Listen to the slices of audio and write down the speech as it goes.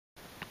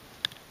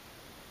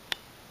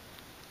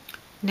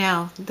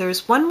Now,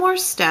 there's one more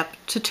step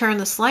to turn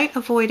this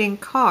light-avoiding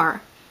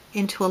car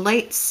into a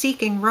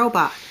light-seeking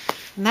robot,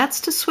 and that's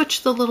to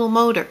switch the little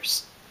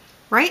motors.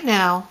 Right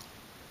now,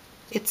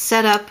 it's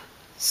set up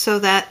so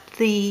that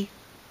the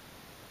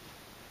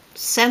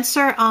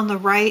sensor on the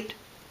right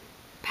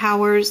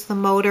powers the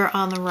motor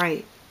on the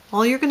right.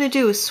 All you're going to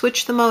do is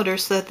switch the motor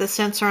so that the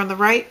sensor on the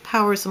right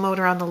powers the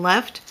motor on the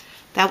left.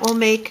 That will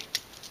make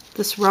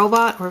this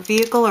robot or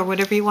vehicle or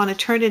whatever you want to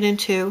turn it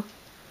into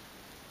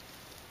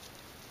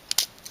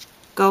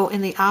go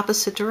in the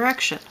opposite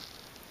direction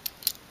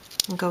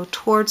and go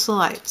towards the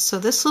light. So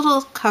this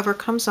little cover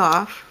comes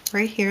off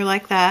right here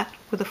like that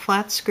with a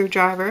flat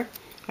screwdriver.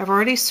 I've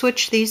already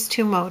switched these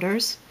two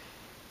motors.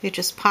 They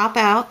just pop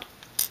out.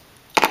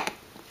 In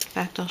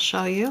fact, I'll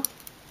show you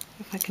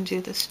if I can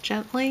do this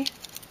gently.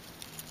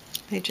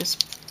 They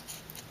just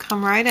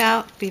come right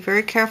out. Be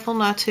very careful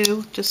not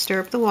to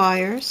disturb the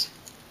wires.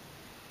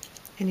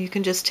 And you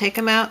can just take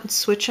them out and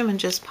switch them and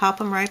just pop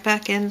them right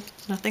back in.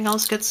 Nothing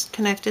else gets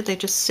connected. They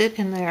just sit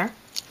in there.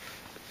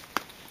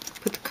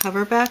 Put the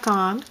cover back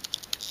on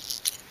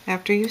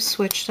after you've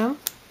switched them.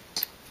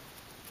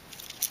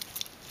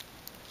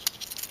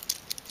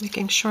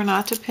 Making sure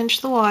not to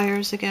pinch the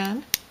wires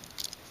again.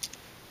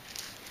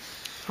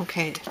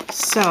 Okay,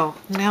 so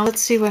now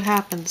let's see what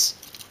happens.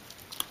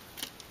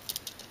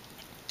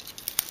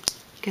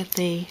 Get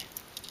the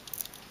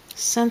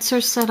sensor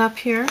set up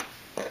here.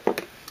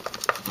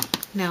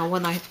 Now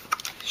when I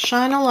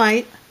shine a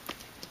light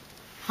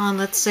on,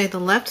 let's say, the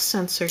left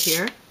sensor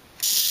here,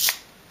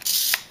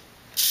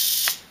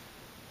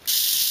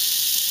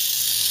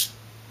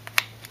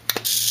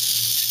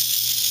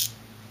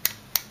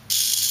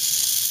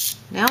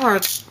 now our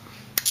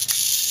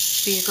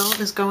vehicle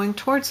is going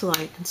towards the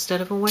light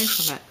instead of away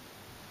from it.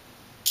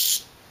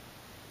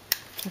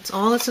 That's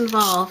all that's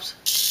involved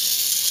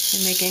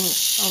in making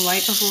a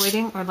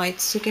light-avoiding or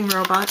light-seeking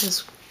robot,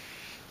 is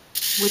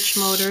which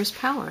motor is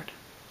powered.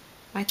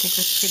 I think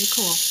that's pretty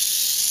cool.